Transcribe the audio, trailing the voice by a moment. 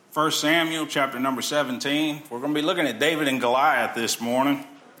1 Samuel chapter number 17. We're going to be looking at David and Goliath this morning.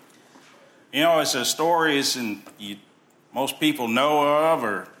 You know, it's a story most people know of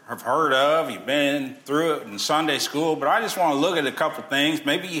or have heard of. You've been through it in Sunday school, but I just want to look at a couple things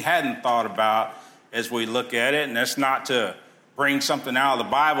maybe you hadn't thought about as we look at it, and that's not to bring something out of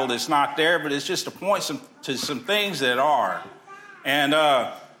the Bible that's not there, but it's just to point to some things that are. And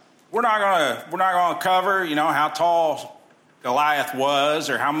we're not going to cover, how tall Goliath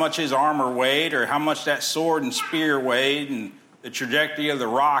was, or how much his armor weighed, or how much that sword and spear weighed, and the trajectory of the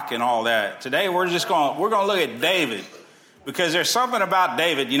rock and all that. Today we're going to look at David, because there's something about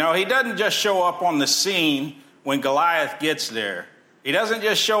David. He doesn't just show up on the scene when Goliath gets there. He doesn't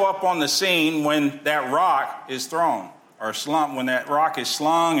just show up on the scene when that rock is thrown or slung, when that rock is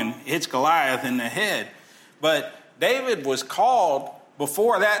slung and hits Goliath in the head. But David was called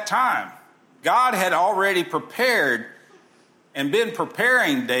before that time. God had already prepared and been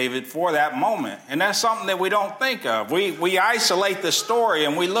preparing David for that moment. And that's something that we don't think of. We isolate the story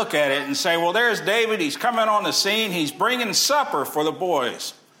and we look at it and say, well, there's David. He's coming on the scene. He's bringing supper for the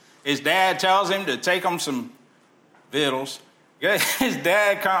boys. His dad tells him to take them some victuals. His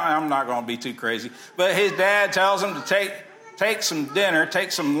dad, I'm not going to be too crazy, but his dad tells him to take some dinner,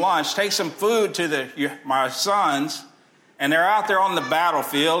 take some lunch, take some food to my sons, and they're out there on the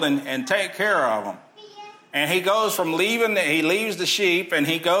battlefield and take care of them. And he goes from he leaves the sheep and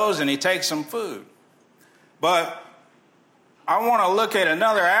he goes and he takes some food. But I want to look at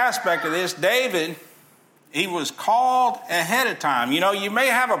another aspect of this. David, he was called ahead of time. You may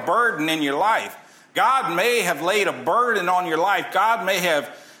have a burden in your life. God may have laid a burden on your life. God may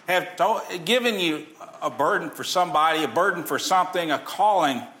have given you a burden for somebody, a burden for something, a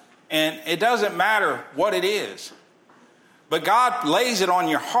calling. And it doesn't matter what it is. But God lays it on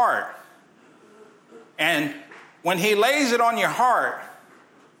your heart. And when he lays it on your heart,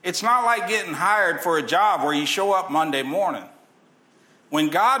 it's not like getting hired for a job where you show up Monday morning. When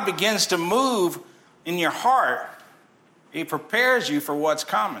God begins to move in your heart, he prepares you for what's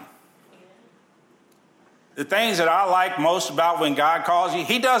coming. The things that I like most about when God calls you,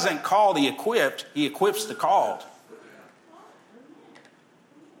 he doesn't call the equipped, he equips the called.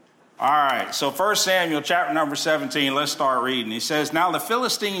 All right, so 1 Samuel chapter number 17, let's start reading. He says, "Now the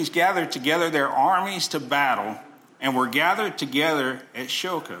Philistines gathered together their armies to battle, and were gathered together at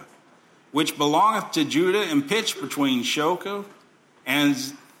Shoka, which belongeth to Judah, and pitched between Shoka and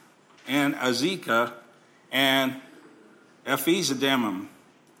Azekah and Ephesdammim.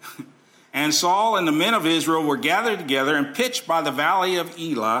 And Saul and the men of Israel were gathered together and pitched by the valley of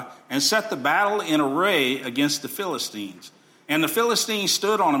Elah, and set the battle in array against the Philistines. And the Philistines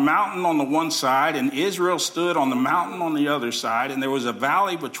stood on a mountain on the one side, and Israel stood on the mountain on the other side, and there was a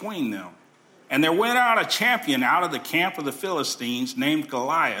valley between them. And there went out a champion out of the camp of the Philistines, named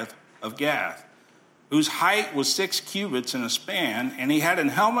Goliath of Gath, whose height was 6 cubits in a span, and he had an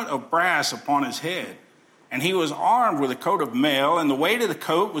helmet of brass upon his head. And he was armed with a coat of mail, and the weight of the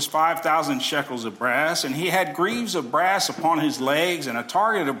coat was 5,000 shekels of brass, and he had greaves of brass upon his legs, and a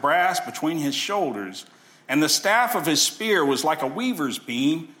target of brass between his shoulders. And the staff of his spear was like a weaver's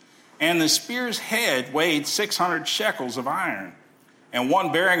beam, and the spear's head weighed 600 shekels of iron. And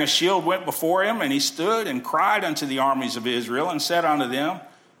one bearing a shield went before him, and he stood and cried unto the armies of Israel, and said unto them,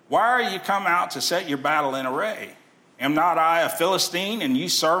 Why are you come out to set your battle in array? Am not I a Philistine, and ye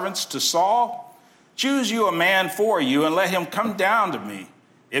servants to Saul? Choose you a man for you, and let him come down to me.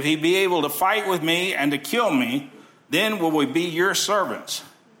 If he be able to fight with me and to kill me, then will we be your servants.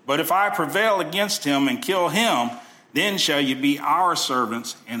 But if I prevail against him and kill him, then shall you be our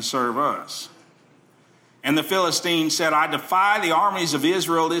servants and serve us. And the Philistines said, I defy the armies of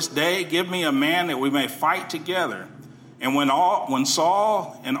Israel this day. Give me a man that we may fight together. And when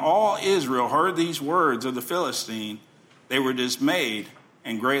Saul and all Israel heard these words of the Philistine, they were dismayed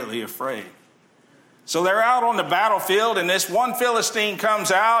and greatly afraid." So they're out on the battlefield, and this one Philistine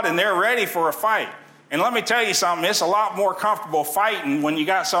comes out, and they're ready for a fight. And let me tell you something, it's a lot more comfortable fighting when you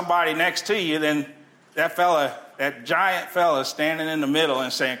got somebody next to you than that giant fella standing in the middle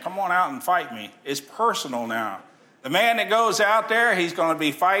and saying, come on out and fight me. It's personal now. The man that goes out there, he's going to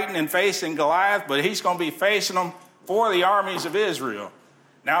be fighting and facing Goliath, but he's going to be facing them for the armies of Israel.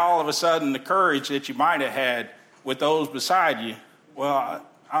 Now all of a sudden, the courage that you might have had with those beside you, well,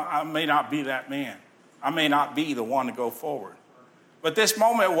 I may not be that man. I may not be the one to go forward. But this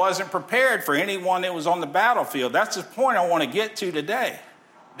moment wasn't prepared for anyone that was on the battlefield. That's the point I want to get to today.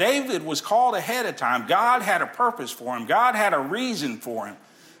 David was called ahead of time. God had a purpose for him. God had a reason for him.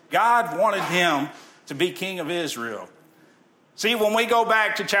 God wanted him to be king of Israel. See, when we go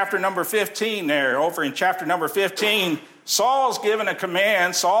back to chapter number 15 there, over in chapter number 15, Saul's given a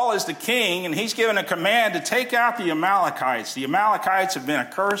command. Saul is the king, and he's given a command to take out the Amalekites. The Amalekites have been a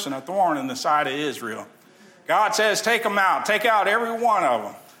curse and a thorn in the side of Israel. God says, take them out. Take out every one of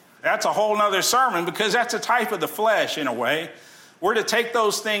them. That's a whole nother sermon, because that's a type of the flesh in a way. We're to take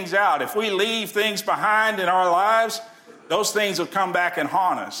those things out. If we leave things behind in our lives, those things will come back and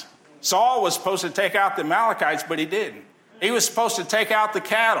haunt us. Saul was supposed to take out the Amalekites, but he didn't. He was supposed to take out the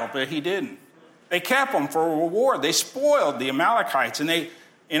cattle, but he didn't. They kept them for a reward. They spoiled the Amalekites, and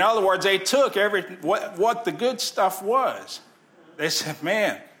in other words, they took what the good stuff was. They said,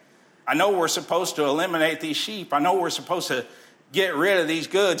 man, I know we're supposed to eliminate these sheep. I know we're supposed to get rid of these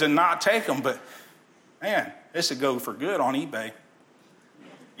goods and not take them, but man, this would go for good on eBay.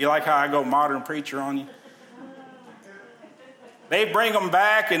 You like how I go modern preacher on you? They bring them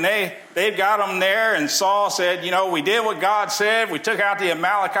back, and they've got them there, and Saul said, we did what God said. We took out the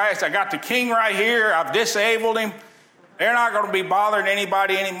Amalekites. I got the king right here. I've disabled him. They're not going to be bothering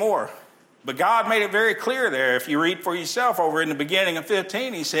anybody anymore. But God made it very clear there. If you read for yourself over in the beginning of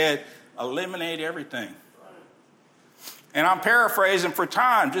 15, he said, eliminate everything. And I'm paraphrasing for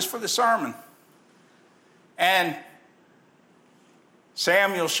time, just for the sermon. And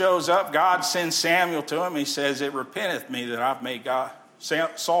Samuel shows up. God sends Samuel to him. He says, it repenteth me that I've made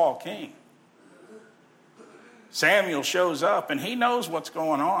Saul king. Samuel shows up, and he knows what's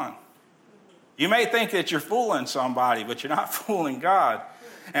going on. You may think that you're fooling somebody, but you're not fooling God.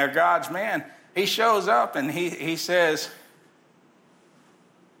 And God's man, he shows up, and he says,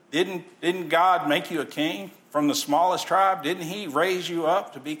 didn't God make you a king from the smallest tribe? Didn't he raise you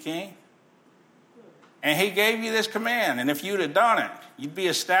up to be king? And he gave you this command, and if you'd have done it, you'd be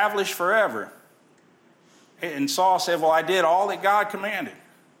established forever. And Saul said, well, I did all that God commanded.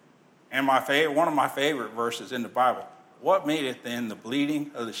 And one of my favorite verses in the Bible, what made it then the bleating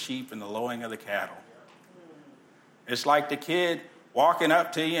of the sheep and the lowing of the cattle? It's like the kid walking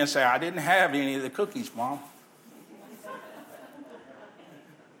up to you and say, I didn't have any of the cookies, Mom.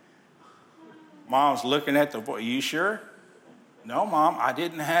 Mom's looking at the boy, you sure? No, Mom, I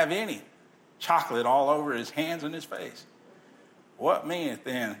didn't have any. Chocolate all over his hands and his face. What meaneth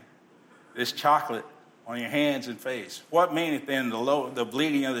then this chocolate on your hands and face? What meaneth then the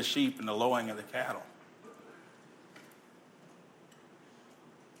bleating of the sheep and the lowing of the cattle?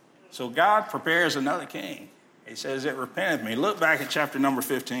 So God prepares another king. He says, it repenteth me. Look back at chapter number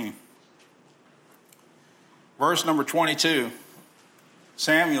 15. Verse number 22.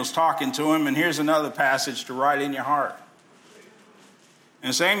 Samuel's talking to him, and here's another passage to write in your heart.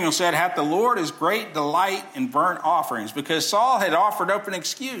 And Samuel said, hath the Lord his great delight in burnt offerings? Because Saul had offered up an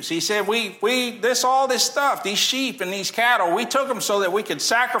excuse. He said, all this stuff, these sheep and these cattle, we took them so that we could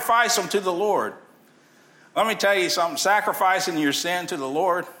sacrifice them to the Lord. Let me tell you something. Sacrificing your sin to the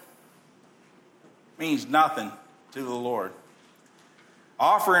Lord means nothing to the Lord.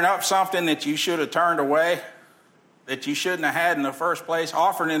 Offering up something that you should have turned away, that you shouldn't have had in the first place,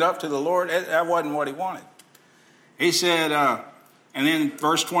 offering it up to the Lord, that wasn't what he wanted. He said, and then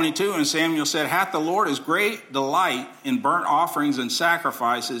verse 22, and Samuel said, hath the Lord his great delight in burnt offerings and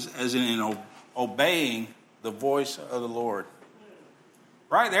sacrifices, as in obeying the voice of the Lord?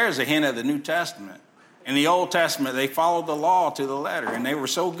 Right there is a hint of the New Testament. In the Old Testament, they followed the law to the letter, and they were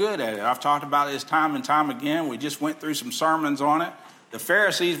so good at it. I've talked about this time and time again. We just went through some sermons on it. The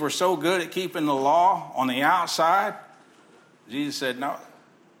Pharisees were so good at keeping the law on the outside. Jesus said, no,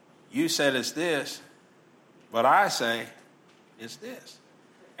 you said it's this, but I say it's this.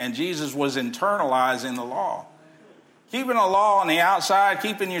 And Jesus was internalizing the law. Keeping the law on the outside,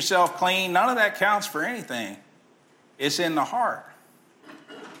 keeping yourself clean, none of that counts for anything. It's in the heart.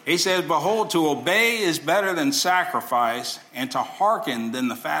 He says, behold, to obey is better than sacrifice, and to hearken than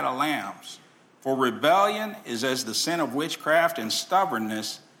the fat of lambs. For rebellion is as the sin of witchcraft, and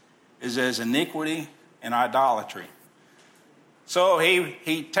stubbornness is as iniquity and idolatry. So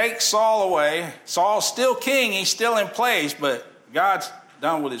he takes Saul away. Saul's still king. He's still in place, but God's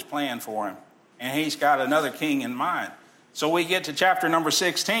done with his plan for him. And he's got another king in mind. So we get to chapter number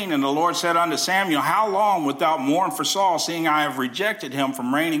 16, and the Lord said unto Samuel, how long wilt thou mourn for Saul, seeing I have rejected him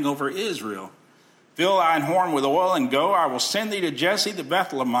from reigning over Israel? Fill thine horn with oil and go. I will send thee to Jesse the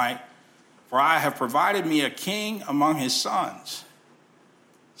Bethlehemite, for I have provided me a king among his sons.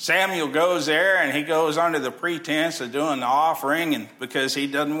 Samuel goes there, and he goes under the pretense of doing the offering, and because he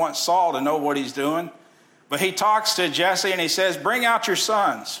doesn't want Saul to know what he's doing. But he talks to Jesse, and he says, bring out your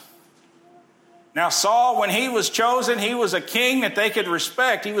sons. Now, Saul, when he was chosen, he was a king that they could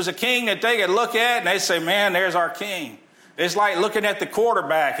respect. He was a king that they could look at, and they'd say, man, there's our king. It's like looking at the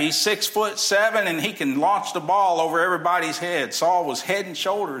quarterback. He's 6'7", and he can launch the ball over everybody's head. Saul was head and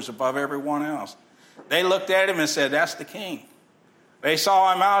shoulders above everyone else. They looked at him and said, that's the king. They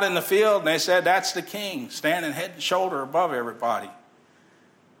saw him out in the field and they said, that's the king, standing head and shoulder above everybody.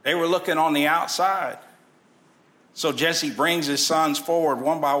 They were looking on the outside. So Jesse brings his sons forward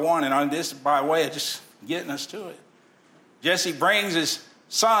one by one, and on this by way of just getting us to it. Jesse brings his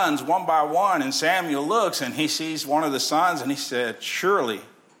sons one by one, and Samuel looks and he sees one of the sons and he said, surely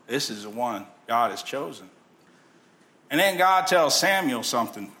this is the one God has chosen. And then God tells Samuel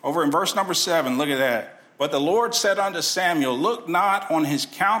something. Over in verse number 7, look at that. But the Lord said unto Samuel, look not on his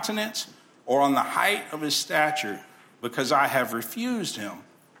countenance or on the height of his stature, because I have refused him.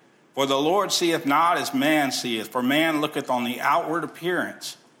 For the Lord seeth not as man seeth, for man looketh on the outward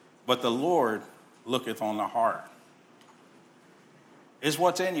appearance, but the Lord looketh on the heart. It's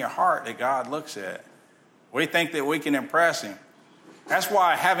what's in your heart that God looks at. We think that we can impress him. That's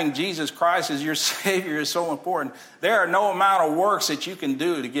why having Jesus Christ as your Savior is so important. There are no amount of works that you can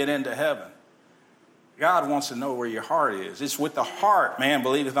do to get into heaven. God wants to know where your heart is. It's with the heart man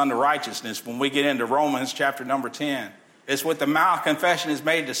believeth unto righteousness when we get into Romans chapter number 10. It's with the mouth confession is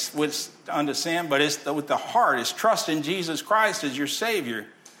made unto sin, but it's with the heart. It's trusting Jesus Christ as your Savior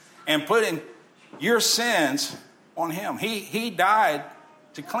and putting your sins on him. He died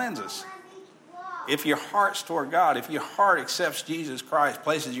to cleanse us. If your heart's toward God, if your heart accepts Jesus Christ,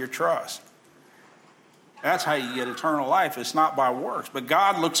 places your trust, that's how you get eternal life. It's not by works, but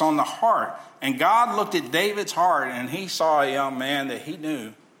God looks on the heart. And God looked at David's heart, and he saw a young man that he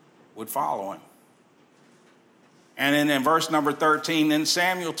knew would follow him. And then in verse number 13, then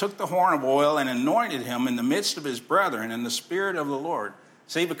Samuel took the horn of oil and anointed him in the midst of his brethren in the spirit of the Lord.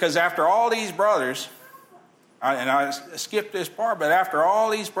 See, because after all these brothers, and I skipped this part, but after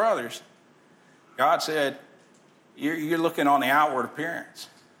all these brothers, God said, you're looking on the outward appearance.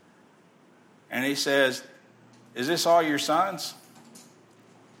 And he says, is this all your sons?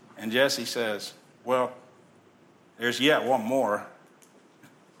 And Jesse says, well, there's yet one more.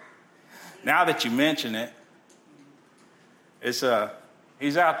 Now that you mention it, he's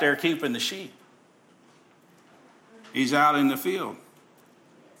out there keeping the sheep. He's out in the field.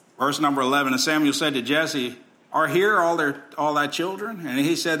 Verse number 11, and Samuel said to Jesse, are here all thy children? And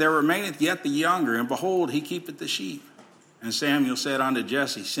he said, there remaineth yet the younger, and behold, he keepeth the sheep. And Samuel said unto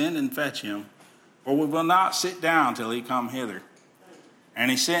Jesse, send and fetch him, for we will not sit down till he come hither. And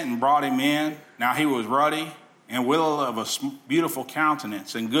he sent and brought him in. Now he was ruddy and well of a beautiful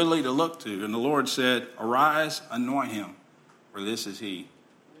countenance and goodly to look to. And the Lord said, arise, anoint him, for this is he.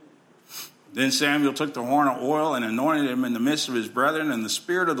 Then Samuel took the horn of oil and anointed him in the midst of his brethren, and the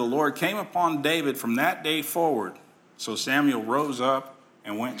Spirit of the Lord came upon David from that day forward. So Samuel rose up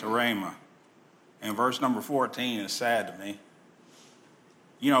and went to Ramah. And verse number 14 is sad to me.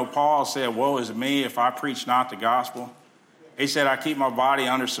 You know, Paul said, woe is me if I preach not the gospel. He said, I keep my body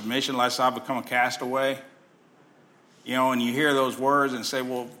under submission lest I become a castaway. You know, and you hear those words and say,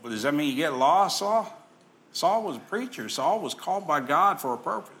 well, does that mean you get lost, Saul? Saul was a preacher. Saul was called by God for a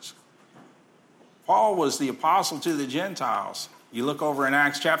purpose. Paul was the apostle to the Gentiles. You look over in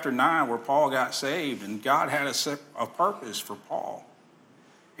Acts chapter 9 where Paul got saved, and God had a purpose for Paul.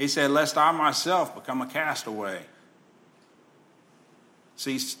 He said, lest I myself become a castaway.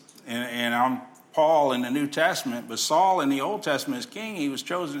 See, and I'm Paul in the New Testament, but Saul in the Old Testament as king, he was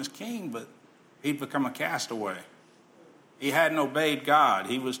chosen as king, but he'd become a castaway. He hadn't obeyed God.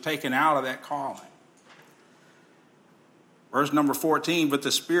 He was taken out of that calling. Verse number 14, but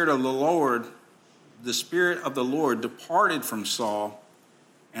the Spirit of the Lord departed from Saul,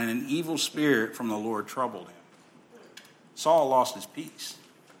 and an evil spirit from the Lord troubled him. Saul lost his peace.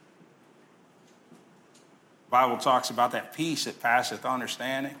 The Bible talks about that peace that passeth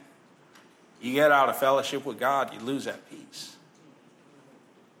understanding. You get out of fellowship with God, you lose that peace.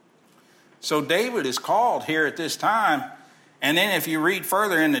 So David is called here at this time. And then if you read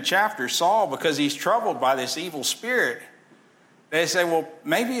further in the chapter, Saul, because he's troubled by this evil spirit, they say, well,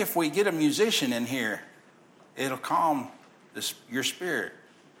 maybe if we get a musician in here, it'll calm your spirit,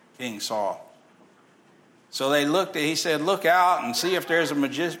 King Saul. So he said, look out and see if there's a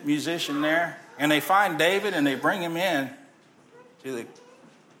musician there. And they find David and they bring him in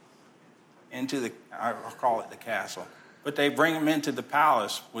into the, I'll call it the castle. But they bring him into the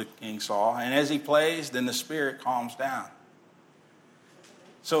palace with King Saul. And as he plays, then the spirit calms down.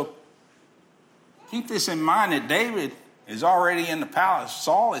 So keep this in mind that David is already in the palace.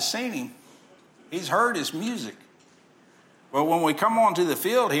 Saul has seen him. He's heard his music. But when we come onto the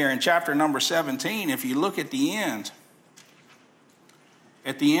field here in chapter number 17, if you look at the end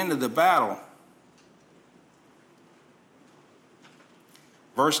of the battle,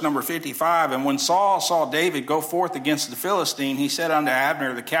 verse number 55, and when Saul saw David go forth against the Philistine, he said unto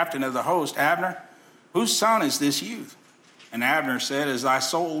Abner, the captain of the host, Abner, Whose son is this youth? And Abner said, As thy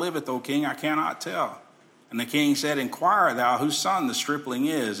soul liveth, O king, I cannot tell. And the king said, Inquire thou whose son the stripling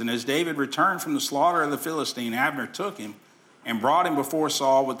is. And as David returned from the slaughter of the Philistine, Abner took him and brought him before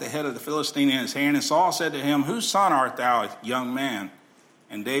Saul with the head of the Philistine in his hand. And Saul said to him, Whose son art thou, young man?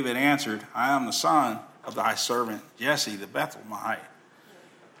 And David answered, I am the son of thy servant Jesse the Bethlehemite.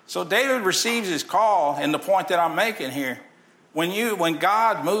 So David receives his call, and the point that I'm making here, when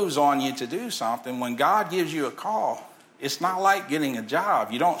God moves on you to do something, when God gives you a call, it's not like getting a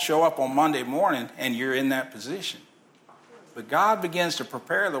job. You don't show up on Monday morning and you're in that position. But God begins to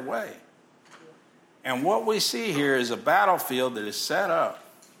prepare the way. And what we see here is a battlefield that is set up.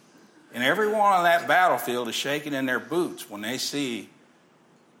 And everyone on that battlefield is shaking in their boots when they see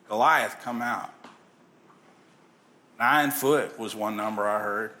Goliath come out. 9 foot was one number I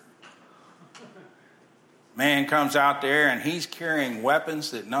heard. Man comes out there and he's carrying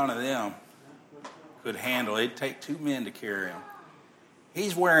weapons that none of them could handle. It'd take 2 men to carry him.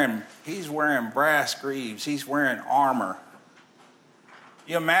 He's wearing brass greaves. He's wearing armor.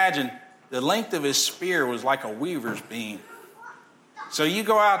 You imagine the length of his spear was like a weaver's beam. So you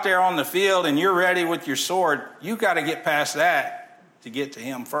go out there on the field and you're ready with your sword. You got to get past that to get to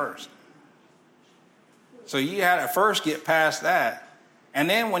him first. So you had to first get past that. And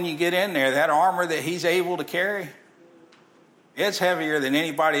then when you get in there, that armor that he's able to carry, it's heavier than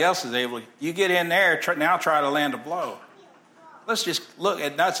anybody else is able to. You get in there, now try to land a blow. Let's just look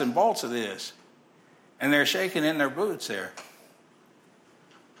at nuts and bolts of this. And they're shaking in their boots there.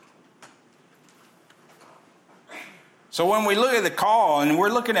 So when we look at the call, and we're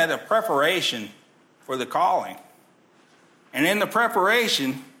looking at the preparation for the calling. And in the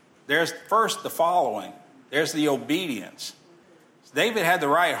preparation, there's first the following. There's the obedience. David had the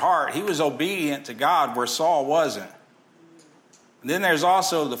right heart. He was obedient to God where Saul wasn't. And then there's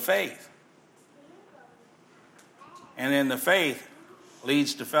also the faith. And then the faith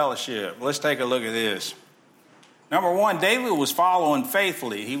leads to fellowship. Let's take a look at this. Number one, David was following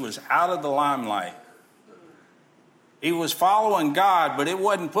faithfully. He was out of the limelight. He was following God, but it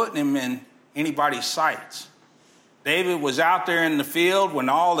wasn't putting him in anybody's sights. David was out there in the field when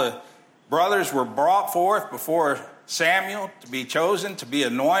all the brothers were brought forth before Samuel to be chosen, to be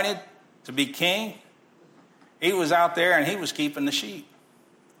anointed, to be king. He was out there and he was keeping the sheep.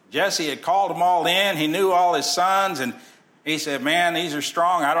 Jesse had called them all in. He knew all his sons, and he said, man, these are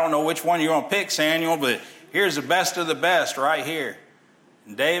strong. I don't know which one you're going to pick, Samuel, but here's the best of the best right here.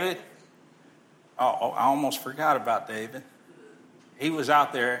 And David, I almost forgot about David. He was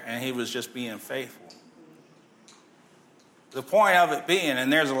out there and he was just being faithful. The point of it being,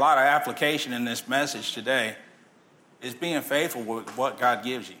 and there's a lot of application in this message today, is being faithful with what God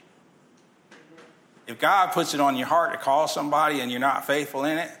gives you. If God puts it on your heart to call somebody and you're not faithful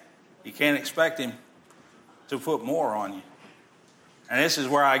in it, you can't expect him to put more on you. And this is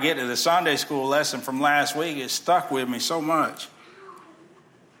where I get to the Sunday school lesson from last week. It stuck with me so much.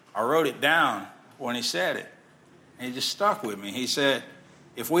 I wrote it down when he said it. And it just stuck with me. He said,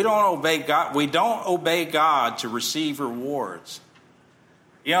 if we don't obey God, we don't obey God to receive rewards.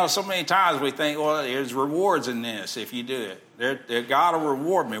 You know, so many times we think, well, there's rewards in this if you do it. God will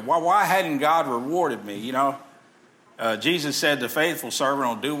reward me. Why hadn't God rewarded me? You know, Jesus said the faithful servant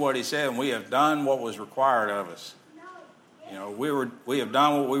will do what he said, and we have done what was required of us. You know, we have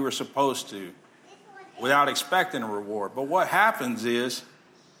done what we were supposed to without expecting a reward. But what happens is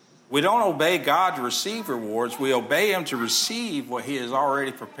we don't obey God to receive rewards. We obey him to receive what he has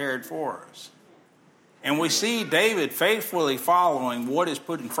already prepared for us. And we see David faithfully following what is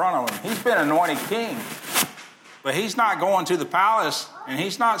put in front of him. He's been anointed king, but he's not going to the palace and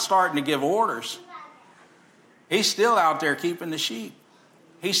he's not starting to give orders. He's still out there keeping the sheep.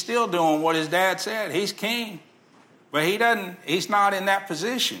 He's still doing what his dad said. He's king, but he's not in that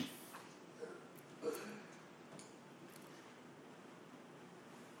position.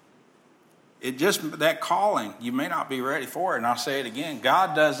 That calling, you may not be ready for it. And I'll say it again.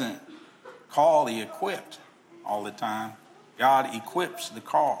 God doesn't call the equipped all the time. God equips the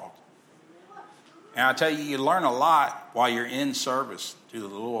called. And I tell you, you learn a lot while you're in service to the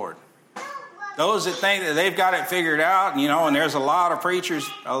Lord. Those that think that they've got it figured out, you know, and there's a lot of preachers,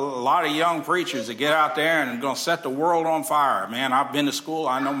 a lot of young preachers that get out there and are going to set the world on fire. Man, I've been to school.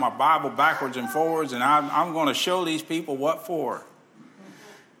 I know my Bible backwards and forwards, and I'm going to show these people what for.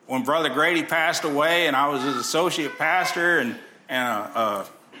 When Brother Grady passed away and I was his associate pastor, and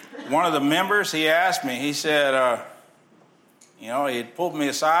one of the members, he asked me, he said, he had pulled me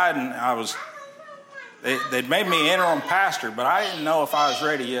aside and they'd made me interim pastor, but I didn't know if I was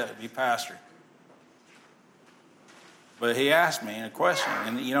ready yet to be pastor. But he asked me a question.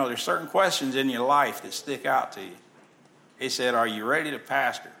 And, there's certain questions in your life that stick out to you. He said, are you ready to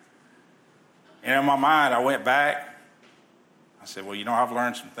pastor? And in my mind, I went back. I said, well, I've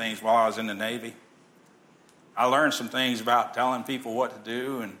learned some things while I was in the Navy. I learned some things about telling people what to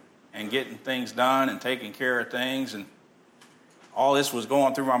do and getting things done and taking care of things. And all this was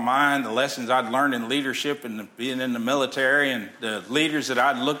going through my mind, the lessons I'd learned in leadership and being in the military and the leaders that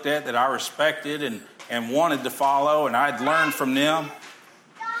I'd looked at that I respected and wanted to follow, and I'd learned from them.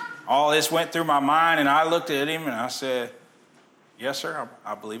 All this went through my mind, and I looked at him and I said, yes, sir,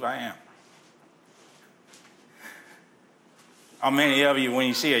 I believe I am. How many of you, when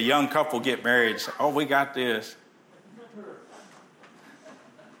you see a young couple get married, say, oh, we got this?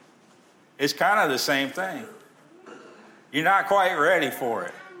 It's kind of the same thing. You're not quite ready for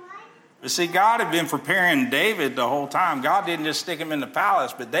it. But see, God had been preparing David the whole time. God didn't just stick him in the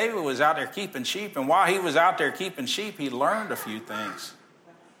palace, but David was out there keeping sheep. And while he was out there keeping sheep, he learned a few things.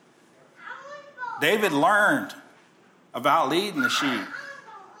 David learned about leading the sheep.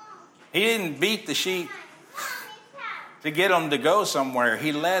 He didn't beat the sheep to get them to go somewhere.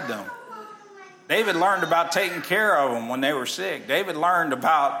 He led them. David learned about taking care of them when they were sick. David learned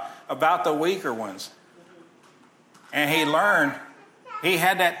about the weaker ones. And he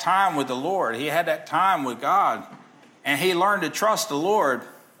had that time with the Lord. He had that time with God. And he learned to trust the Lord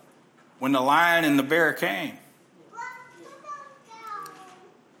when the lion and the bear came.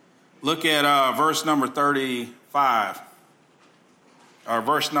 Look at verse number 35. Look at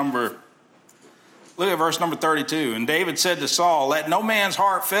verse number 32. And David said to Saul, let no man's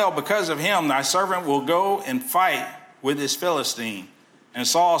heart fail because of him. Thy servant will go and fight with this Philistine. And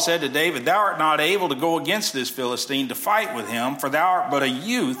Saul said to David, thou art not able to go against this Philistine to fight with him, for thou art but a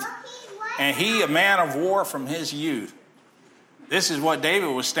youth, and he a man of war from his youth. This is what David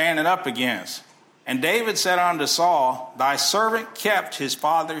was standing up against. And David said unto Saul, thy servant kept his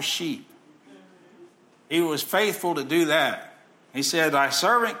father's sheep. He was faithful to do that. He said, thy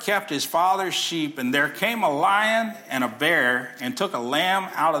servant kept his father's sheep, and there came a lion and a bear and took a lamb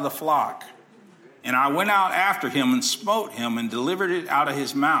out of the flock. And I went out after him and smote him and delivered it out of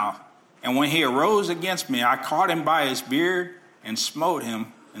his mouth. And when he arose against me, I caught him by his beard and smote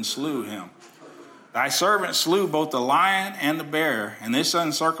him and slew him. Thy servant slew both the lion and the bear, and this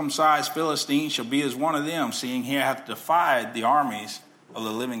uncircumcised Philistine shall be as one of them, seeing he hath defied the armies of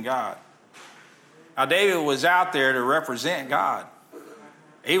the living God. Now David was out there to represent God.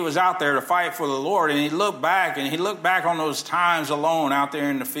 He was out there to fight for the Lord, and he looked back on those times alone out there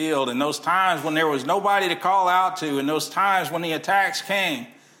in the field, and those times when there was nobody to call out to, and those times when the attacks came,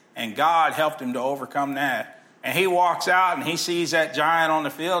 and God helped him to overcome that. And he walks out and he sees that giant on the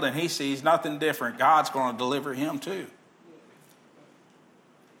field, and he sees nothing different. God's going to deliver him too.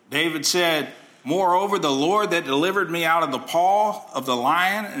 David said, moreover, the Lord that delivered me out of the paw of the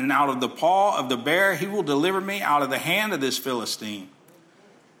lion and out of the paw of the bear, he will deliver me out of the hand of this Philistine.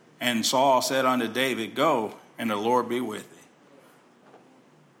 And Saul said unto David, go, and the Lord be with thee.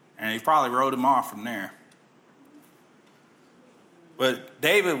 And he probably wrote him off from there. But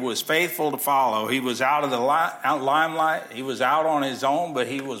David was faithful to follow. He was out of the limelight. He was out on his own, but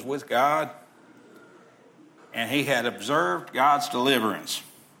he was with God. And he had observed God's deliverance.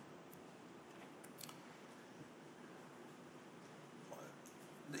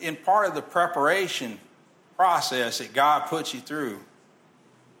 In part of the preparation process that God puts you through,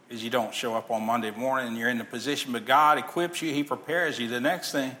 is you don't show up on Monday morning and you're in the position, but God equips you, he prepares you. The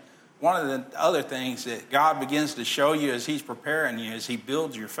next thing, one of the other things that God begins to show you as he's preparing you is he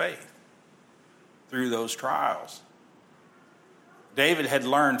builds your faith through those trials. David had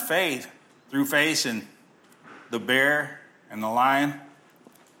learned faith through facing the bear and the lion,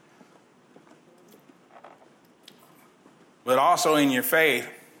 but also in your faith,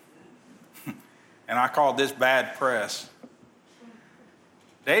 and I call this bad press.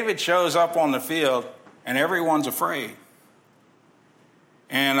 David shows up on the field, and everyone's afraid.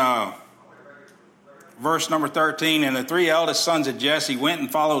 And verse number 13, and the three eldest sons of Jesse went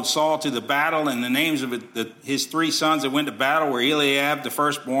and followed Saul to the battle, and the names of his three sons that went to battle were Eliab, the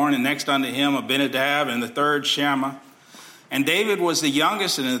firstborn, and next unto him Abinadab, and the third Shammah. And David was the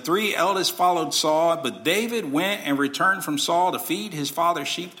youngest, and the three eldest followed Saul. But David went and returned from Saul to feed his father's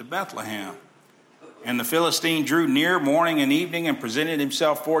sheep to Bethlehem. And the Philistine drew near morning and evening and presented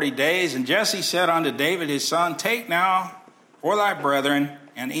himself 40 days. And Jesse said unto David his son, take now for thy brethren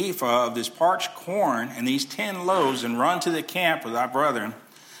an ephah of this parched corn and these 10 loaves, and run to the camp of thy brethren,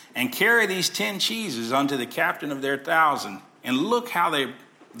 and carry these 10 cheeses unto the captain of their 1,000, and look how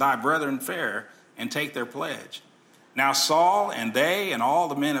thy brethren fare, and take their pledge. Now Saul and they and all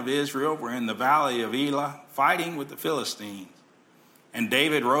the men of Israel were in the valley of Elah fighting with the Philistines. And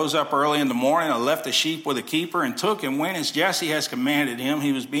David rose up early in the morning and left the sheep with a keeper and took and went as Jesse has commanded him.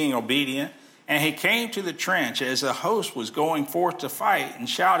 He was being obedient. And he came to the trench as the host was going forth to fight and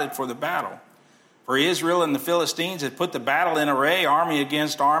shouted for the battle. For Israel and the Philistines had put the battle in array, army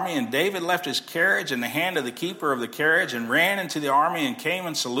against army. And David left his carriage in the hand of the keeper of the carriage and ran into the army and came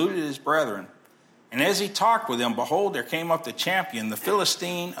and saluted his brethren. And as he talked with them, behold, there came up the champion, the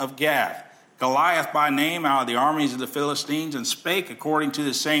Philistine of Gath, Goliath by name, out of the armies of the Philistines, and spake according to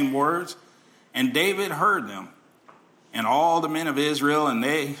the same words. And David heard them. And all the men of Israel, and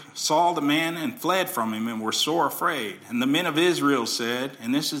they saw the man and fled from him and were sore afraid. And the men of Israel said,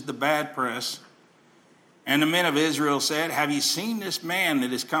 and this is the bad press, and the men of Israel said, have ye seen this man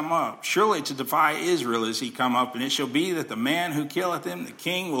that is come up? Surely to defy Israel is he come up, and it shall be that the man who killeth him, the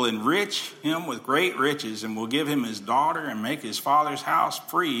king, will enrich him with great riches, and will give him his daughter, and make his father's house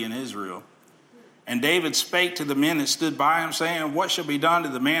free in Israel. And David spake to the men that stood by him, saying, what shall be done to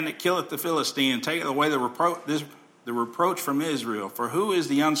the man that killeth the Philistine, and taketh away the reproach from Israel? For who is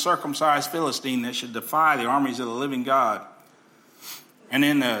the uncircumcised Philistine that should defy the armies of the living God? And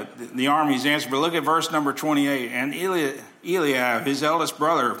then the armies answered. But look at verse number 28. And Eliab, his eldest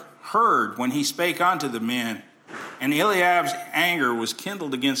brother, heard when he spake unto the men. And Eliab's anger was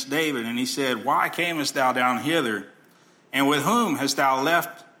kindled against David. And he said, why camest thou down hither? And with whom hast thou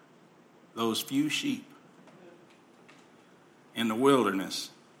left those few sheep in the wilderness?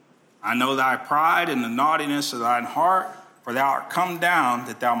 I know thy pride and the naughtiness of thine heart, for thou art come down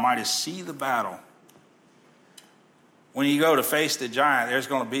that thou mightest see the battle. When you go to face the giant, there's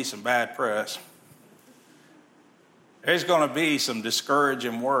going to be some bad press. There's going to be some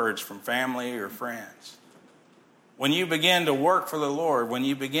discouraging words from family or friends. When you begin to work for the Lord, when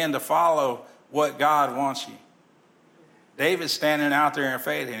you begin to follow what God wants you. David's standing out there in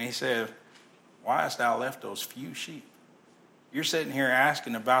faith, and he said, why hast thou left those few sheep? You're sitting here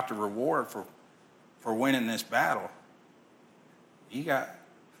asking about the reward for winning this battle. Get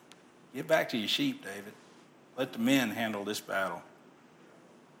back to your sheep, David. Let the men handle this battle.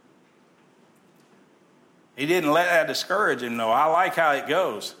 He didn't let that discourage him, though. I like how it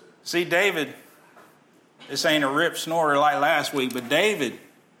goes. See, David, this ain't a rip snorter like last week, but David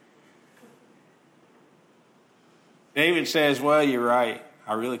says, well, you're right.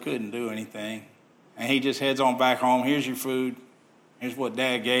 I really couldn't do anything. And he just heads on back home. Here's your food. Here's what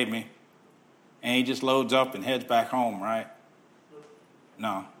Dad gave me. And he just loads up and heads back home, right?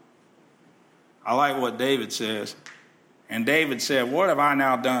 No. I like what David says. And David said, what have I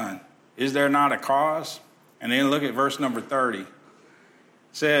now done? Is there not a cause? And then look at verse number 30. It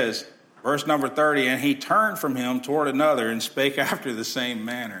says, verse number 30, and he turned from him toward another and spake after the same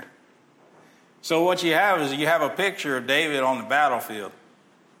manner. So what you have is you have a picture of David on the battlefield.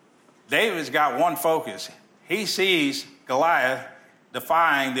 David's got one focus. He sees Goliath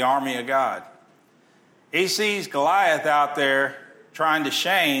defying the army of God. He sees Goliath out there trying to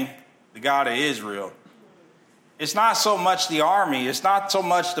shame the God of Israel. It's not so much the army. It's not so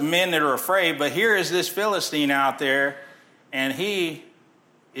much the men that are afraid, but here is this Philistine out there, and he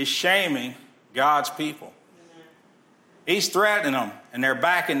is shaming God's people. He's threatening them, and they're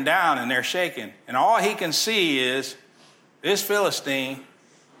backing down, and they're shaking. And all he can see is this Philistine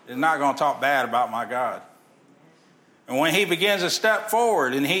is not going to talk bad about my God. And when he begins to step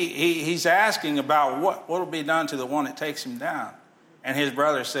forward, and he's asking about what will be done to the one that takes him down. And his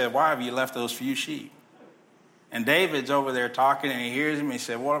brother said, why have you left those few sheep? And David's over there talking, and he hears him. He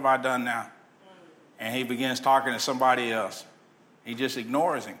said, what have I done now? And he begins talking to somebody else. He just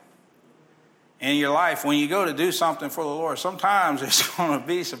ignores him. In your life, when you go to do something for the Lord, sometimes there's going to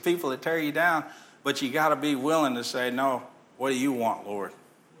be some people that tear you down, but you got to be willing to say, no, what do you want, Lord?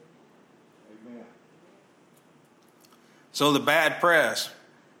 Amen. So the bad press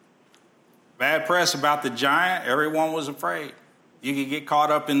about the giant, everyone was afraid. You could get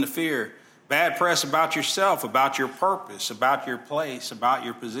caught up in the fear. Bad press about yourself, about your purpose, about your place, about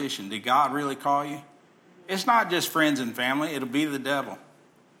your position. Did God really call you? It's not just friends and family. It'll be the devil.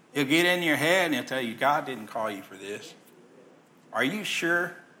 He'll get in your head and he'll tell you, God didn't call you for this. Are you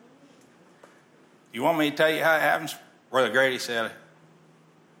sure? You want me to tell you how it happens? Brother Grady said,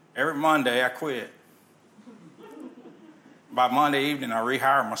 every Monday I quit. By Monday evening, I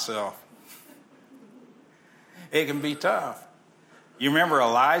rehire myself. It can be tough. You remember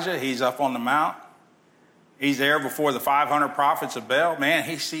Elijah? He's up on the mount. He's there before the 500 prophets of Baal. Man,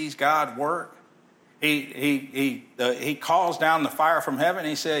 he sees God work. He calls down the fire from heaven.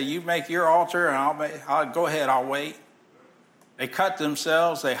 He said, you make your altar and I'll go ahead, I'll wait. They cut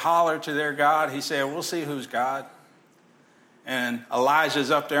themselves. They holler to their God. He said, we'll see who's God. And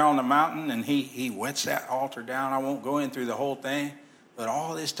Elijah's up there on the mountain, and he wets that altar down. I won't go in through the whole thing, but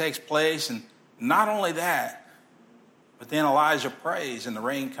all this takes place. And not only that, but then Elijah prays, and the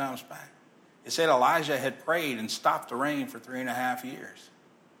rain comes back. It said Elijah had prayed and stopped the rain for 3.5 years,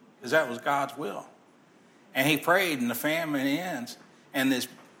 because that was God's will. And he prayed, and the famine ends, and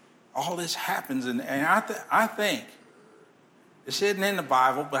all this happens. And I think, this isn't in the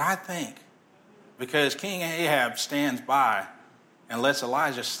Bible, but I think, because King Ahab stands by and lets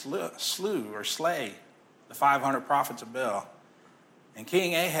Elijah slay the 500 prophets of Baal. And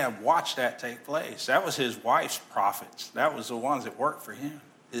King Ahab watched that take place. That was his wife's prophets. That was the ones that worked for him,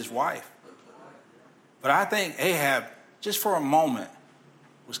 his wife. But I think Ahab, just for a moment,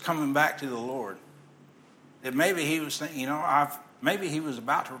 was coming back to the Lord. That maybe he was thinking, maybe he was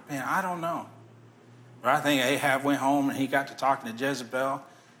about to repent. I don't know. But I think Ahab went home and he got to talking to Jezebel.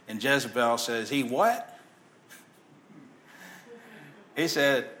 And Jezebel says, he what? She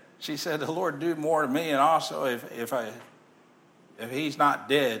said, the Lord do more to me, and also if he's not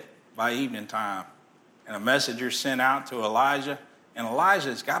dead by evening time. And a messenger sent out to Elijah. And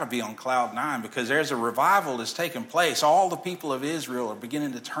Elijah's got to be on cloud 9, because there's a revival that's taking place. All the people of Israel are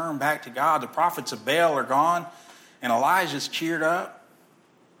beginning to turn back to God. The prophets of Baal are gone, and Elijah's cheered up.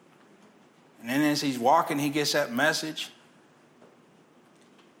 And then as he's walking, he gets that message.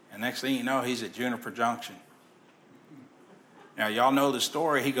 And next thing you know, he's at Juniper Junction. Now, y'all know the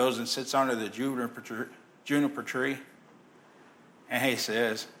story. He goes and sits under the juniper tree. And he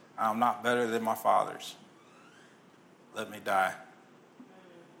says, I'm not better than my fathers. Let me die.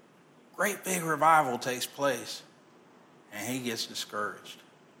 Great big revival takes place. And he gets discouraged.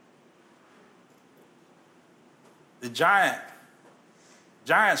 The giant's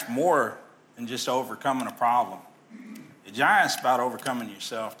more than just overcoming a problem. The giant's about overcoming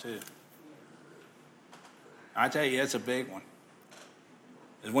yourself too. I tell you, it's a big one.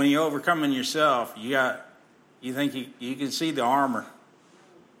 Because when you're overcoming yourself, you think you can see the armor.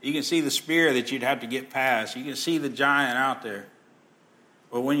 You can see the spear that you'd have to get past. You can see the giant out there.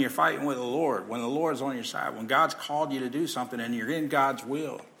 But when you're fighting with the Lord, when the Lord's on your side, when God's called you to do something and you're in God's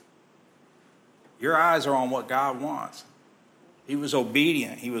will, your eyes are on what God wants. He was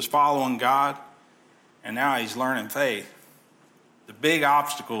obedient. He was following God, and now he's learning faith. The big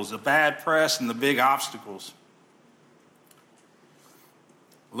obstacles, the bad press and the big obstacles.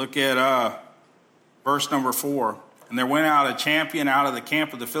 Look at verse number 4. And there went out a champion out of the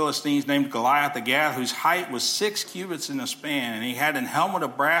camp of the Philistines named Goliath the Gath, whose height was 6 cubits in a span. And he had an helmet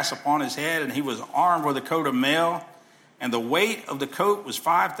of brass upon his head, and he was armed with a coat of mail. And the weight of the coat was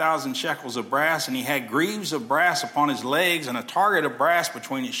 5,000 shekels of brass. And he had greaves of brass upon his legs, and a target of brass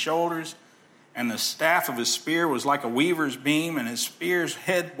between his shoulders. And the staff of his spear was like a weaver's beam, and his spear's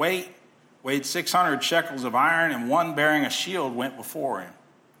head weighed 600 shekels of iron, and one bearing a shield went before him.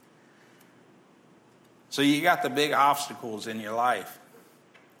 So you got the big obstacles in your life,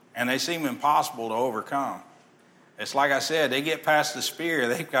 and they seem impossible to overcome. It's like I said, they get past the spear,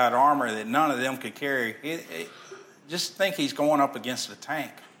 they've got armor that none of them could carry. Just think he's going up against a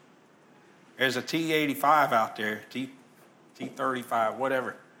tank. There's a T-85 out there, T-35,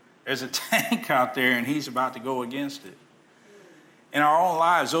 whatever. There's a tank out there, and he's about to go against it. In our own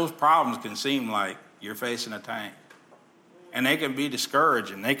lives, those problems can seem like you're facing a tank. And they can be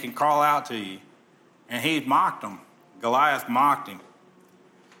discouraging. They can call out to you. And he mocked them. Goliath mocked him.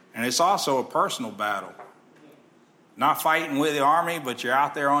 And it's also a personal battle. Not fighting with the army, but you're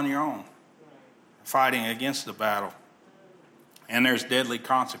out there on your own, fighting against the battle. And there's deadly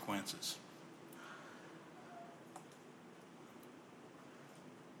consequences.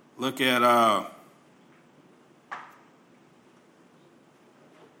 Look at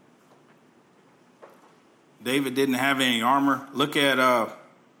David didn't have any armor. Look at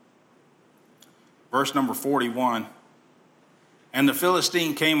verse number 41. And the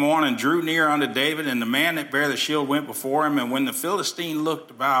Philistine came on and drew near unto David, and the man that bare the shield went before him. And when the Philistine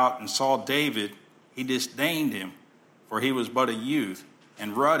looked about and saw David, he disdained him, for he was but a youth,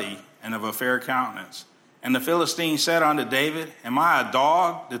 and ruddy, and of a fair countenance. And the Philistine said unto David, Am I a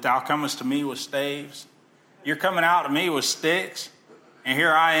dog that thou comest to me with staves? You're coming out to me with sticks, and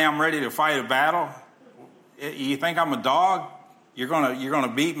here I am ready to fight a battle. You think I'm a dog? You're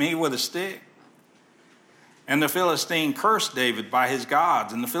gonna beat me with a stick? And the Philistine cursed David by his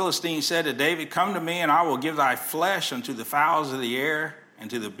gods. And the Philistine said to David, Come to me, and I will give thy flesh unto the fowls of the air and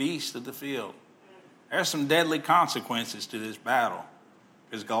to the beasts of the field. There's some deadly consequences to this battle,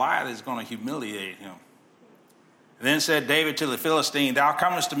 because Goliath is going to humiliate him. And then said David to the Philistine, Thou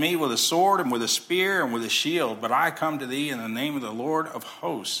comest to me with a sword and with a spear and with a shield, but I come to thee in the name of the Lord of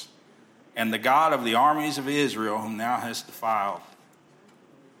hosts, and the God of the armies of Israel, whom thou hast defiled.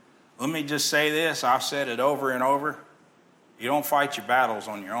 Let me just say this. I've said it over and over. You don't fight your battles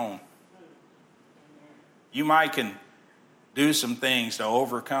on your own. You might can do some things to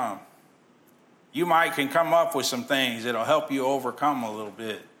overcome. You might can come up with some things that'll help you overcome a little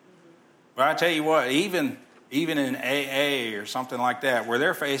bit. But I tell you what, even in AA or something like that, where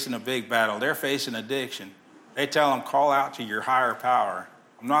they're facing a big battle, they're facing addiction, they tell them, call out to your higher power.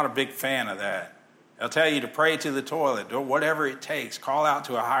 I'm not a big fan of that. They'll tell you to pray to the toilet, or whatever it takes, call out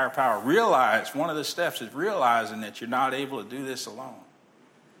to a higher power. Realize, one of the steps is realizing that you're not able to do this alone.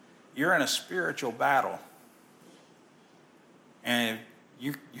 You're in a spiritual battle. And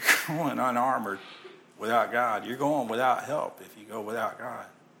you're going unarmored without God. You're going without help if you go without God.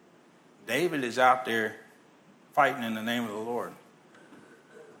 David is out there fighting in the name of the Lord.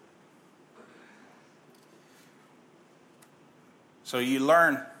 So you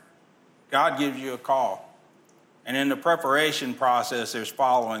learn, God gives you a call. And in the preparation process, there's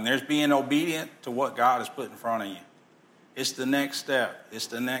following. There's being obedient to what God has put in front of you. It's the next step. It's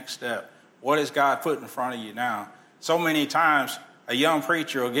the next step. What has God put in front of you now? So many times, a young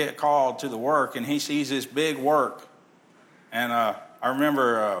preacher will get called to the work, and he sees this big work. And I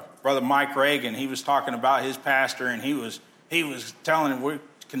remember Brother Mike Reagan, he was talking about his pastor, and he was telling him, we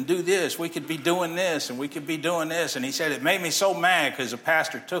can do this, we could be doing this, and we could be doing this. And he said, it made me so mad because the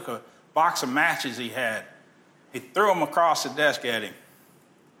pastor took a box of matches he had. He threw them across the desk at him.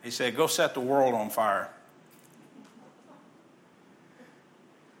 He said, go set the world on fire.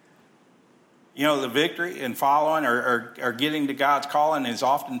 You know, the victory in following or getting to God's calling is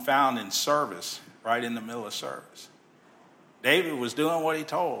often found in service, right in the middle of service. David was doing what he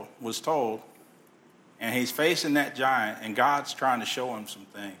was told, and he's facing that giant, and God's trying to show him some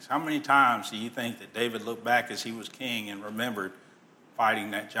things. How many times do you think that David looked back as he was king and remembered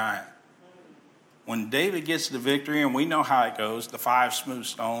fighting that giant? When David gets the victory, and we know how it goes, the 5 smooth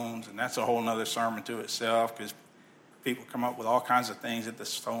stones, and that's a whole other sermon to itself because people come up with all kinds of things that the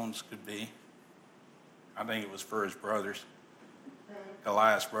stones could be. I think it was for his brothers,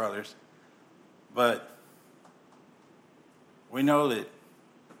 Goliath's brothers. But we know that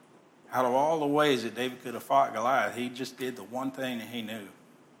out of all the ways that David could have fought Goliath, he just did the one thing that he knew.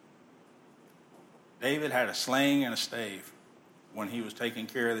 David had a sling and a stave when he was taking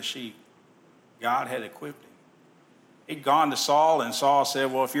care of the sheep. God had equipped him. He'd gone to Saul, and Saul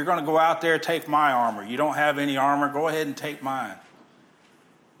said, well, if you're going to go out there, take my armor. You don't have any armor, go ahead and take mine.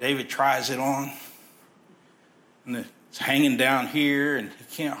 David tries it on. And it's hanging down here, and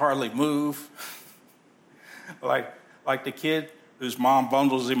he can't hardly move. like the kid whose mom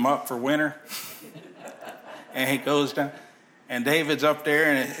bundles him up for winter. And he goes down. And David's up there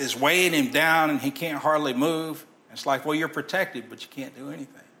and is weighing him down, and he can't hardly move. It's like, well, you're protected, but you can't do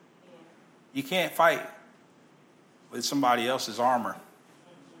anything. You can't fight with somebody else's armor.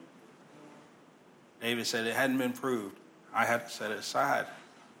 David said it hadn't been proved. I had to set it aside.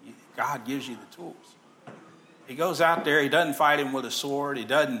 God gives you the tools. He goes out there. He doesn't fight him with a sword. He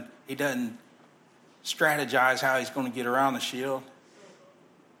doesn't strategize how he's going to get around the shield.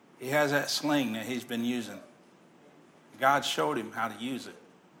 He has that sling that he's been using. God showed him how to use it.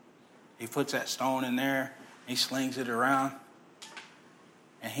 He puts that stone in there. He slings it around.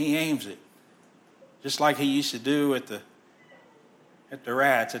 And he aims it. Just like he used to do at the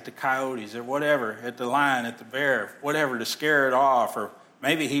rats, at the coyotes, or whatever, at the lion, at the bear, whatever, to scare it off. Or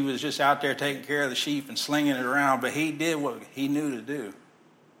maybe he was just out there taking care of the sheep and slinging it around, but he did what he knew to do.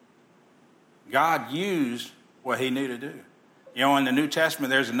 God used what he knew to do. You know, in the New Testament,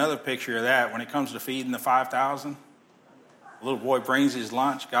 there's another picture of that when it comes to feeding the 5,000. A little boy brings his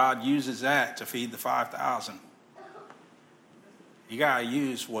lunch. God uses that to feed the 5,000. You got to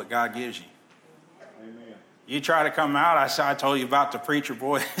use what God gives you. Amen. You try to come out, I told you about the preacher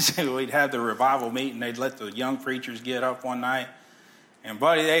boys. We'd have the revival meeting. They'd let the young preachers get up one night. And,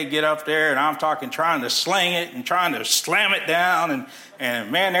 buddy, they'd get up there, and I'm talking trying to sling it and trying to slam it down.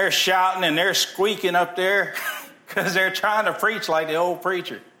 And man, they're shouting and they're squeaking up there because they're trying to preach like the old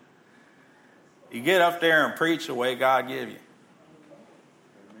preacher. You get up there and preach the way God gave you.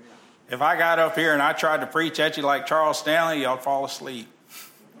 If I got up here and I tried to preach at you like Charles Stanley, y'all fall asleep.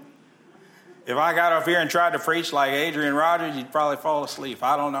 If I got up here and tried to preach like Adrian Rogers, you'd probably fall asleep.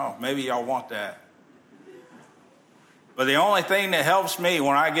 I don't know. Maybe y'all want that. But the only thing that helps me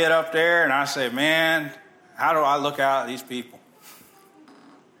when I get up there and I say, man, how do I look out at these people?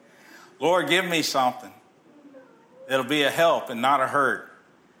 Lord, give me something that'll be a help and not a hurt.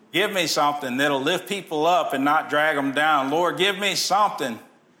 Give me something that'll lift people up and not drag them down. Lord, give me something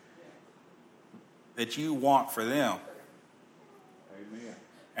that you want for them. Amen.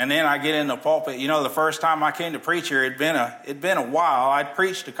 And then I get in the pulpit. You know, the first time I came to preach here, it'd been a while. I'd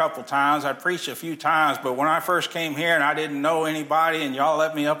preached a couple times. I'd preached a few times. But when I first came here and I didn't know anybody and y'all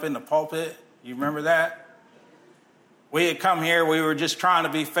let me up in the pulpit, you remember that? We had come here. We were just trying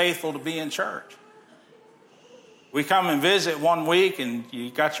to be faithful to be in church. We come and visit one week and you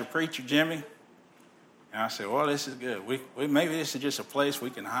got your preacher, Jimmy. And I said, well, this is good. Maybe this is just a place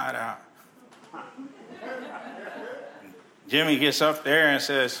we can hide out. Jimmy gets up there and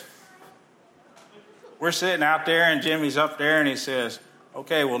says, we're sitting out there, and Jimmy's up there, and he says,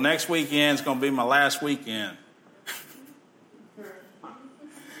 okay, well, next weekend's going to be my last weekend.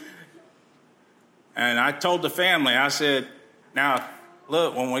 And I told the family, I said, now,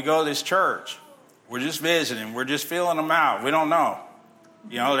 look, when we go to this church, we're just visiting. We're just feeling them out. We don't know.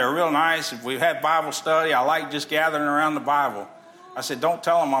 You know, they're real nice. If we've had Bible study, I like just gathering around the Bible. I said, don't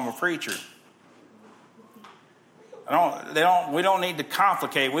tell them I'm a preacher. We don't need to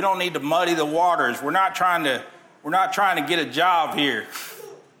complicate. We don't need to muddy the waters. We're not trying to get a job here.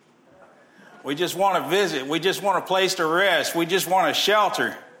 We just want to visit. We just want a place to rest. We just want a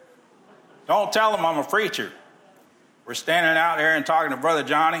shelter. Don't tell them I'm a preacher. We're standing out there and talking to Brother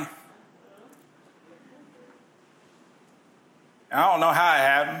Johnny. And I don't know how it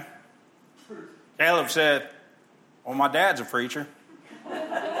happened. Caleb said, well, my dad's a preacher.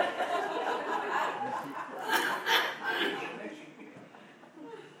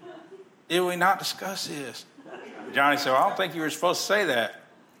 Did we not discuss this? Johnny said, well, I don't think you were supposed to say that.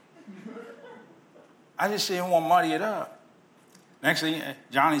 I just didn't want to muddy it up. Next thing,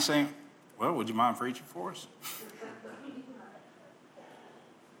 Johnny's saying, well, would you mind preaching for us?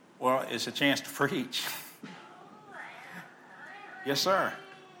 Well, it's a chance to preach. Yes, sir.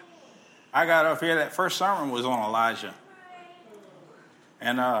 I got up here, that first sermon was on Elijah.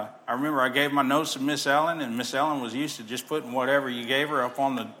 And I remember I gave my notes to Miss Ellen, and Miss Ellen was used to just putting whatever you gave her up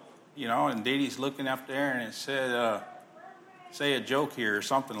on the, you know, and Dee Dee's looking up there, and it said, say a joke here or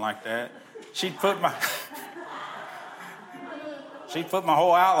something like that. She'd put my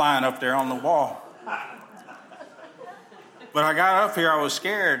whole outline up there on the wall. But I got up here, I was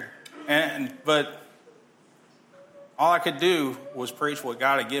scared, but all I could do was preach what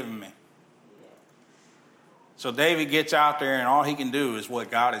God had given me. So David gets out there, and all he can do is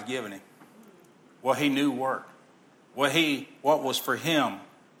what God has given him. What he knew worked. What was for him.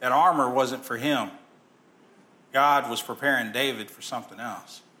 That armor wasn't for him. God was preparing David for something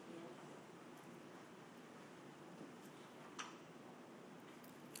else.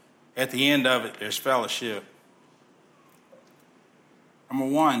 At the end of it, there's fellowship. Number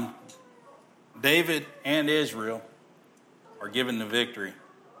one, David and Israel are given the victory.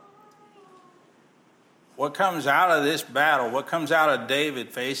 What comes out of this battle, what comes out of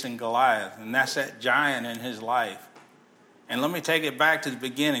David facing Goliath, and that's that giant in his life. And let me take it back to the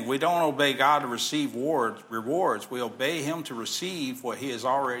beginning. We don't obey God to receive rewards. We obey him to receive what he has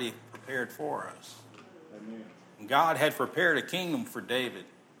already prepared for us. Amen. And God had prepared a kingdom for David.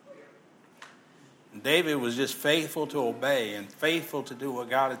 And David was just faithful to obey and faithful to do what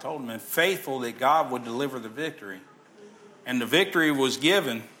God had told him, and faithful that God would deliver the victory. And the victory was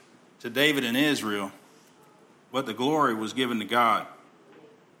given to David and Israel, but the glory was given to God.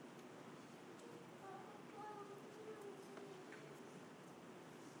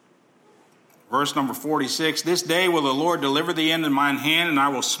 Verse number 46, this day will the Lord deliver thee into mine hand, and I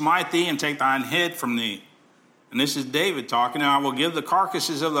will smite thee and take thine head from thee. And this is David talking, and I will give the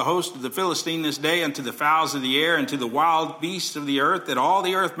carcasses of the host of the Philistine this day unto the fowls of the air and to the wild beasts of the earth, that all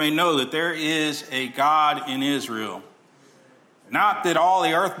the earth may know that there is a God in Israel. Not that all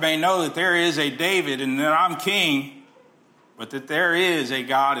the earth may know that there is a David and that I'm king, but that there is a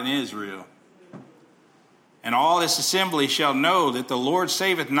God in Israel. And all this assembly shall know that the Lord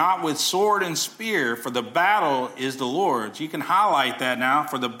saveth not with sword and spear, for the battle is the Lord's. You can highlight that now.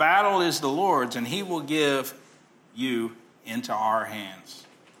 For the battle is the Lord's, and he will give you into our hands.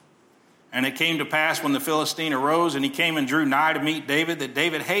 And it came to pass when the Philistine arose, and he came and drew nigh to meet David, that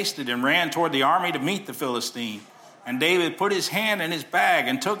David hasted and ran toward the army to meet the Philistine. And David put his hand in his bag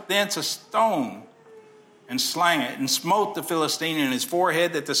and took thence a stone and slang it, and smote the Philistine in his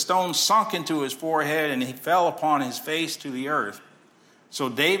forehead, that the stone sunk into his forehead, and he fell upon his face to the earth. So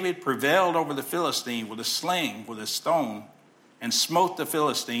David prevailed over the Philistine with a sling, with a stone, and smote the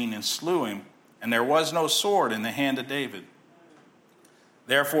Philistine and slew him, and there was no sword in the hand of David.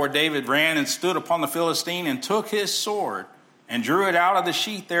 Therefore David ran and stood upon the Philistine, and took his sword, and drew it out of the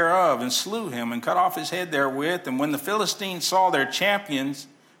sheath thereof, and slew him, and cut off his head therewith. And when the Philistines saw their champion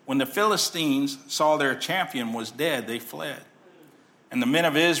was dead, they fled. And the men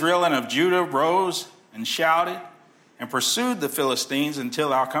of Israel and of Judah rose and shouted, and pursued the Philistines until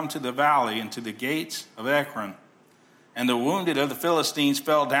thou come to the valley and to the gates of Ekron. And the wounded of the Philistines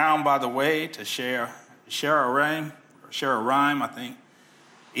fell down by the way to Sharaim, I think,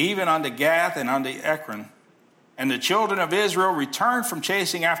 even unto Gath and unto Ekron. And the children of Israel returned from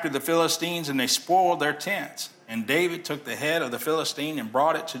chasing after the Philistines, and they spoiled their tents. And David took the head of the Philistine and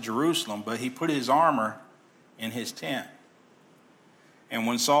brought it to Jerusalem, but he put his armor in his tent. And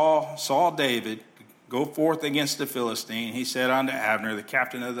when Saul saw David go forth against the Philistine, he said unto Abner, the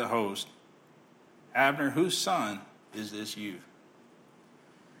captain of the host, Abner, whose son is this youth?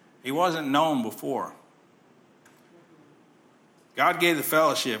 He wasn't known before. God gave the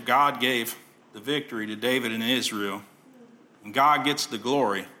fellowship. God gave the victory to David and Israel. And God gets the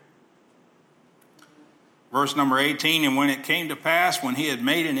glory. Verse number 18, and when it came to pass, when he had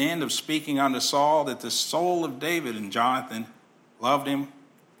made an end of speaking unto Saul, that the soul of David and Jonathan loved him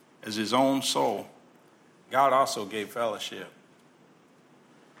as his own soul, God also gave fellowship.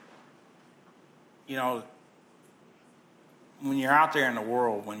 You know, when you're out there in the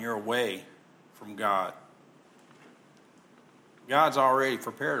world, when you're away from God, God's already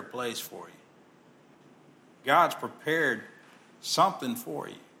prepared a place for you. God's prepared something for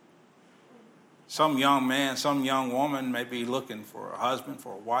you. Some young man, some young woman may be looking for a husband,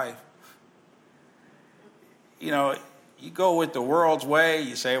 for a wife. You know, you go with the world's way.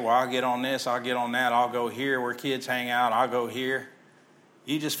 You say, well, I'll get on this, I'll get on that, I'll go here where kids hang out, I'll go here.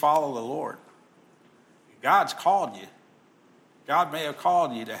 You just follow the Lord. God's called you. God may have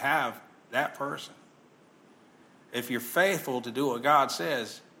called you to have that person. If you're faithful to do what God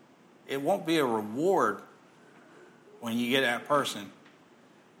says, it won't be a reward when you get that person,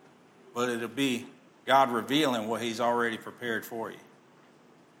 but it'll be God revealing what he's already prepared for you.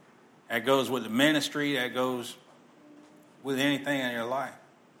 That goes with the ministry, that goes with anything in your life.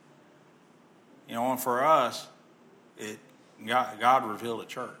 You know, and for us, God revealed a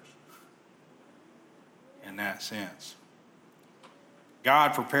church in that sense.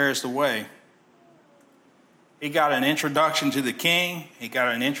 God prepares the way. He got an introduction to the king, he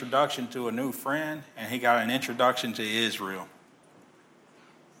got an introduction to a new friend, and he got an introduction to Israel.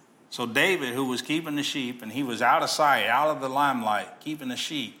 So David, who was keeping the sheep, and he was out of sight, out of the limelight, keeping the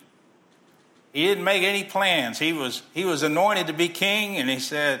sheep, he didn't make any plans. He was anointed to be king, and he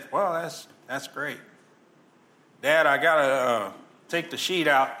said, well, that's great. Dad, I got to take the sheep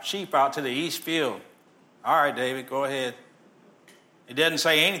out to the east field. All right, David, go ahead. He doesn't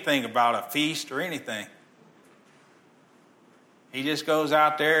say anything about a feast or anything. He just goes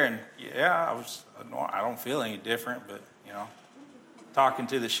out there and, I don't feel any different, but, you know, talking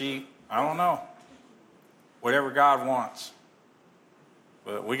to the sheep, I don't know. Whatever God wants.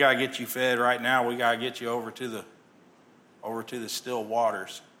 But we got to get you fed right now. We got to get you over to the still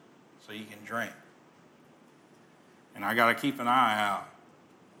waters so you can drink. And I got to keep an eye out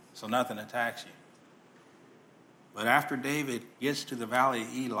so nothing attacks you. But after David gets to the valley of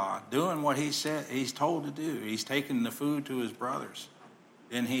Elah, doing what he's told to do, he's taking the food to his brothers.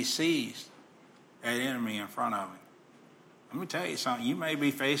 Then he sees that enemy in front of him. Let me tell you something. You may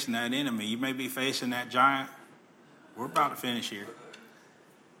be facing that enemy. You may be facing that giant. We're about to finish here.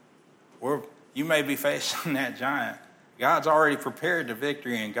 You may be facing that giant. God's already prepared the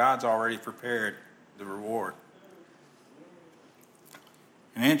victory, and God's already prepared the reward.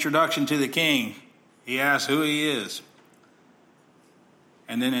 An introduction to the king. He asks who he is.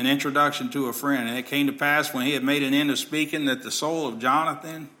 And then an introduction to a friend. And it came to pass when he had made an end of speaking that the soul of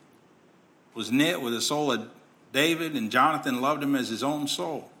Jonathan was knit with the soul of David, and Jonathan loved him as his own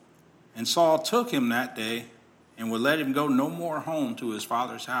soul. And Saul took him that day and would let him go no more home to his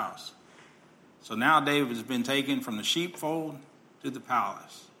father's house. So now David has been taken from the sheepfold to the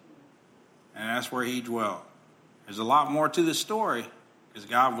palace. And that's where he dwelt. There's a lot more to the story, because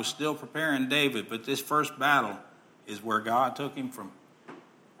God was still preparing David, but this first battle is where God took him from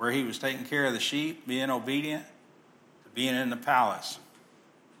where he was taking care of the sheep, being obedient, to being in the palace.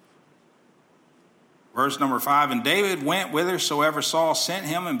 Verse number 5, and David went whithersoever Saul sent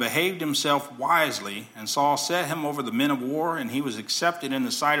him and behaved himself wisely, and Saul set him over the men of war, and he was accepted in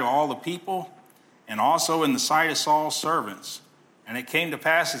the sight of all the people, and also in the sight of Saul's servants. And it came to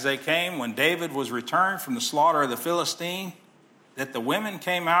pass as they came, when David was returned from the slaughter of the Philistine, that the women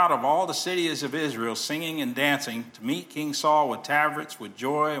came out of all the cities of Israel singing and dancing to meet King Saul with tabrets, with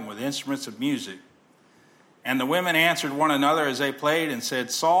joy, and with instruments of music. And the women answered one another as they played and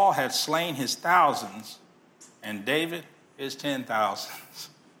said, Saul hath slain his thousands, and David his 10,000s.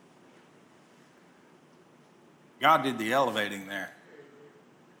 God did the elevating there.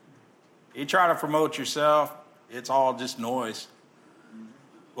 You try to promote yourself, it's all just noise.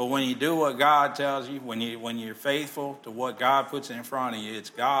 But when you do what God tells you, when you're faithful to what God puts in front of you, it's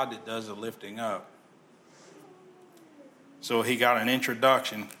God that does the lifting up. So he got an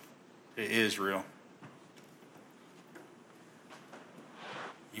introduction to Israel.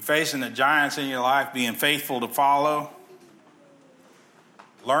 You facing the giants in your life, being faithful to follow,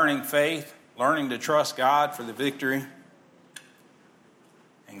 learning faith, learning to trust God for the victory,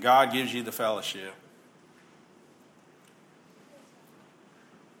 and God gives you the fellowship.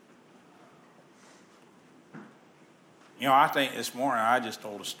 You know, I think this morning I just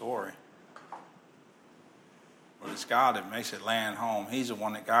told a story. But it's God that makes it land home. He's the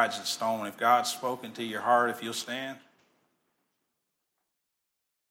one that guides the stone. If God's spoken to your heart, if you'll stand.